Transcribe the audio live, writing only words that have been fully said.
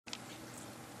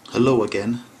Hello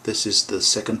again. This is the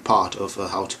second part of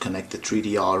how to connect the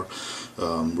 3DR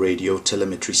radio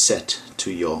telemetry set to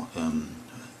your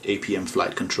APM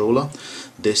flight controller.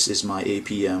 This is my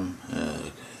APM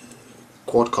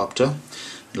quadcopter.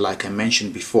 Like I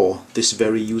mentioned before, this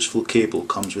very useful cable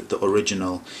comes with the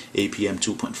original APM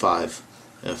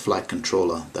 2.5 flight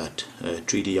controller that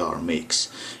 3DR makes.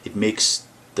 It makes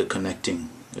the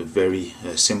connecting very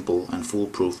simple and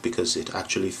foolproof because it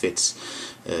actually fits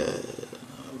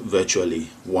virtually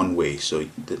one way, so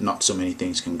not so many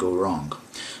things can go wrong.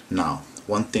 Now,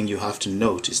 one thing you have to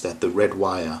note is that the red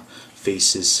wire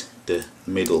faces the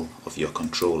middle of your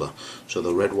controller, so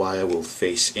the red wire will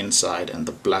face inside and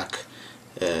the black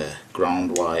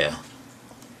ground wire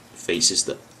faces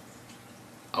the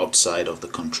outside of the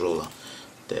controller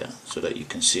there, so that you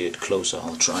can see it closer.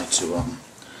 I'll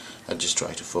just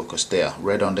try to focus there.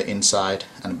 Red on the inside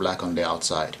and black on the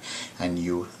outside, and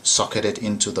you socket it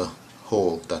into the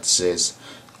hole that says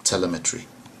telemetry.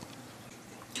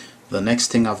 The next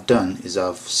thing I've done is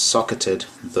I've socketed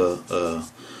the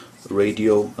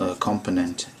radio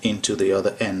component into the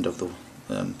other end of the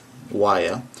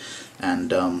wire,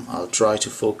 and I'll try to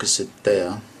focus it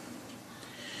there.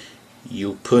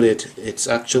 You put it, it's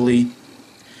actually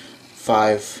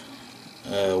 5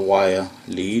 wire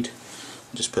lead.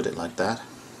 Just put it like that.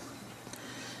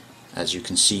 As you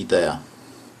can see there,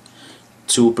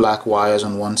 2 black wires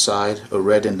on one side, a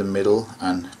red in the middle,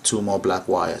 and 2 more black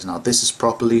wires. Now this is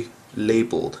properly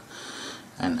labeled,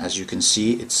 and as you can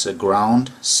see, it's a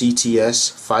ground,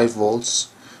 CTS, 5 volts,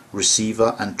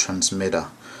 receiver and transmitter.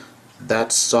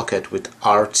 That socket with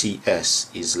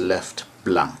RTS is left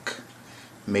blank.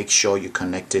 Make sure you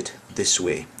connect it this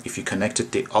way. If you connect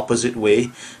it the opposite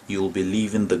way, you'll be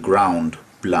leaving the ground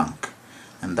blank,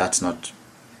 and that's not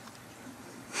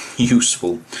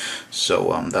useful.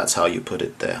 So that's how you put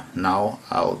it there. Now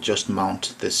I'll just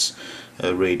mount this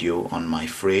radio on my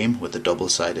frame with a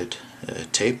double-sided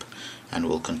tape, and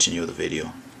we'll continue the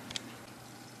video.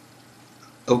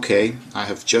 Okay, I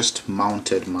have just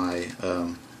mounted my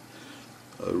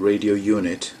radio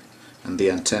unit and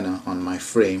the antenna on my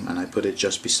frame, and I put it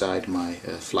just beside my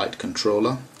flight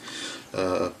controller.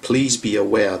 Please be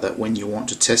aware that when you want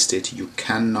to test it, you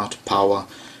cannot power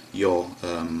your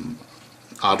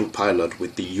AutoPilot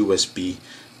with the USB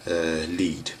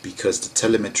lead, because the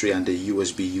telemetry and the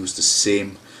USB use the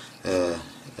same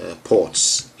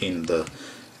ports in the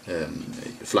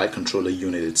flight controller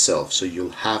unit itself, so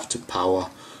you'll have to power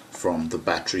from the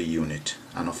battery unit.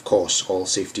 And of course, all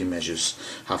safety measures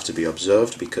have to be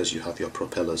observed because you have your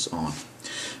propellers on.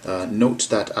 Note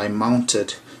that I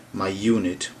mounted my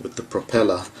unit with the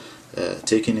propeller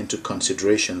taking into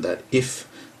consideration that if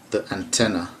the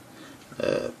antenna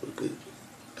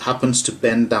happens to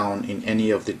bend down in any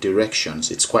of the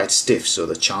directions, it's quite stiff, so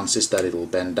the chances that it will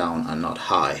bend down are not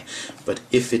high. But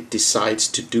if it decides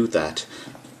to do that,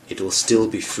 it will still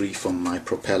be free from my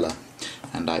propeller,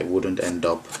 and I wouldn't end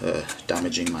up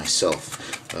damaging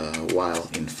myself while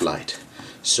in flight.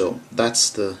 So that's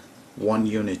the one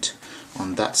unit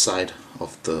on that side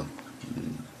of the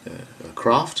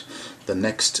craft. The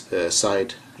next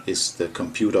side is the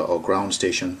computer or ground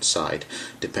station side,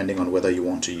 depending on whether you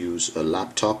want to use a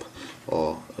laptop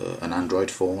or an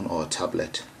Android phone or a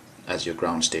tablet as your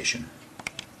ground station.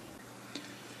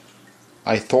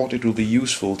 I thought it would be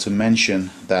useful to mention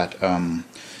that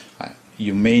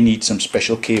you may need some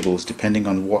special cables depending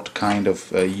on what kind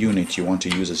of unit you want to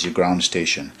use as your ground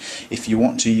station. If you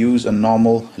want to use a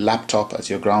normal laptop as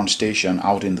your ground station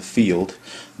out in the field,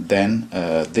 then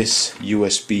this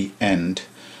USB end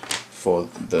for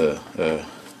the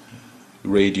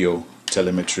radio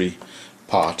telemetry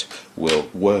part will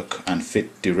work and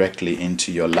fit directly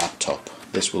into your laptop.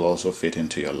 This will also fit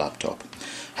into your laptop.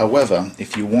 However,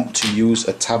 if you want to use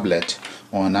a tablet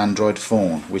or an Android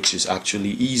phone, which is actually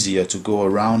easier to go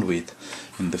around with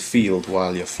in the field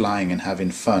while you're flying and having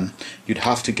fun, you'd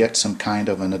have to get some kind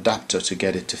of an adapter to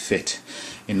get it to fit.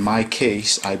 In my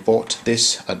case, I bought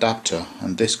this adapter,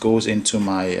 and this goes into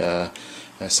my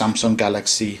Samsung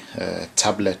Galaxy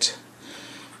tablet,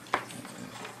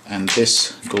 and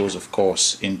this goes of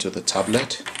course into the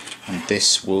tablet, and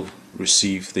this will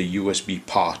receive the USB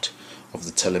part of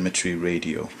the telemetry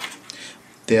radio.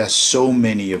 There are so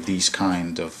many of these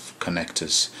kind of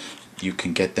connectors. You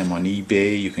can get them on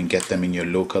eBay, you can get them in your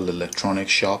local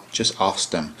electronics shop. Just ask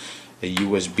them a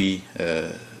USB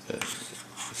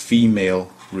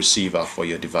female receiver for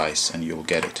your device and you'll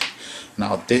get it.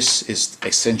 Now this is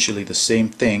essentially the same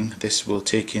thing. This will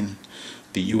take in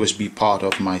the USB part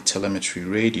of my telemetry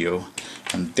radio,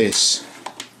 and this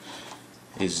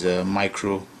is a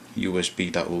micro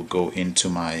USB that will go into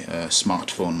my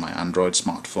smartphone, my Android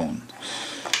smartphone.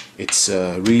 It's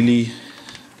really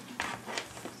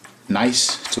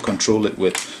nice to control it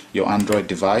with your Android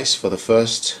device. For the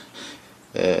first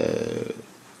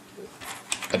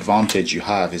advantage you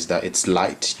have is that it's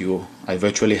light. I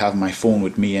virtually have my phone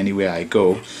with me anywhere I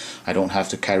go. I don't have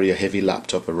to carry a heavy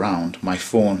laptop around. My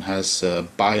phone has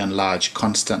by and large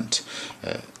constant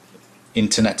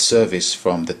internet service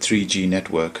from the 3G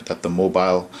network that the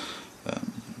mobile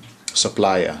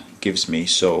supplier gives me,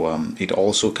 so it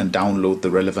also can download the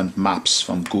relevant maps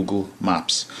from Google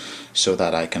Maps so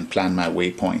that I can plan my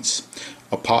waypoints.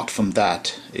 Apart from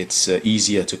that, it's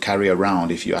easier to carry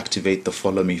around if you activate the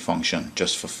follow me function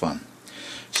just for fun.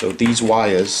 So these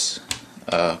wires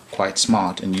are quite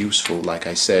smart and useful. Like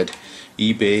I said,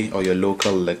 eBay or your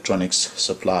local electronics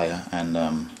supplier, and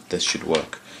this should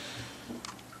work.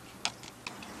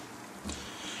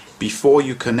 Before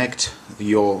you connect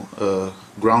your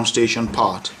ground station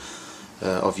part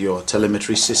of your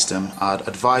telemetry system, I'd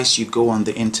advise you go on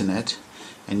the internet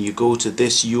and you go to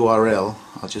this URL.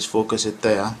 I'll just focus it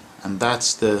there, and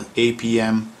that's the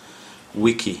APM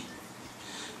wiki.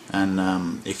 And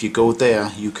if you go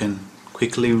there, you can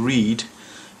quickly read.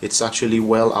 It's actually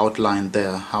well outlined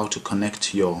there how to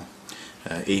connect your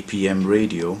APM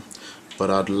radio. But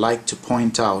I'd like to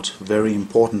point out very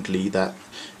importantly that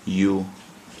you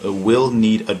will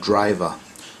need a driver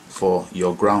for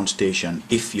your ground station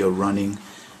if you're running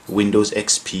Windows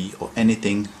XP or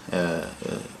anything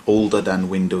older than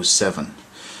Windows 7.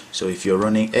 So if you're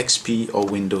running XP or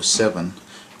Windows 7,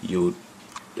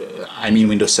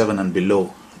 Windows 7 and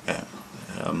below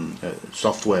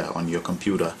software on your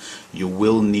computer, you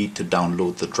will need to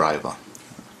download the driver.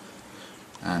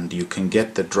 And you can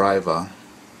get the driver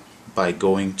by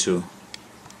going to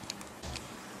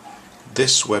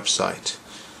this website.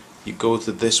 You go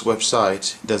to this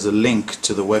website, there's a link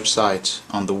to the website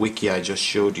on the wiki I just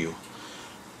showed you.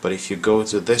 But if you go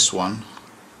to this one,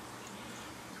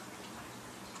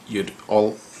 you'd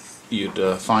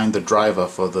find the driver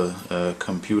for the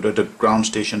computer, the ground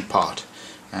station part.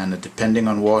 And depending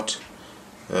on what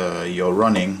you're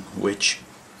running, which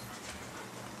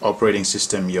operating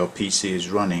system your PC is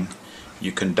running,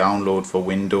 you can download for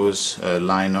Windows,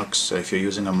 Linux. If you're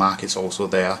using a Mac, it's also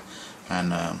there.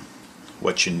 And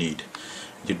what you need.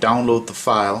 You download the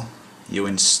file, you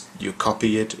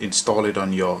copy it, install it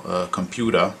on your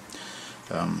computer.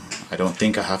 I don't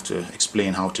think I have to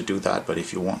explain how to do that, but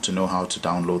if you want to know how to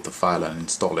download the file and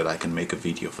install it, I can make a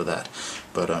video for that.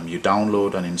 But you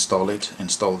download and install it,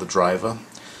 install the driver,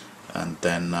 and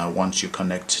then once you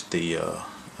connect the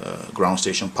ground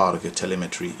station part of your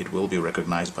telemetry, it will be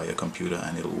recognized by your computer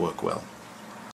and it'll work well.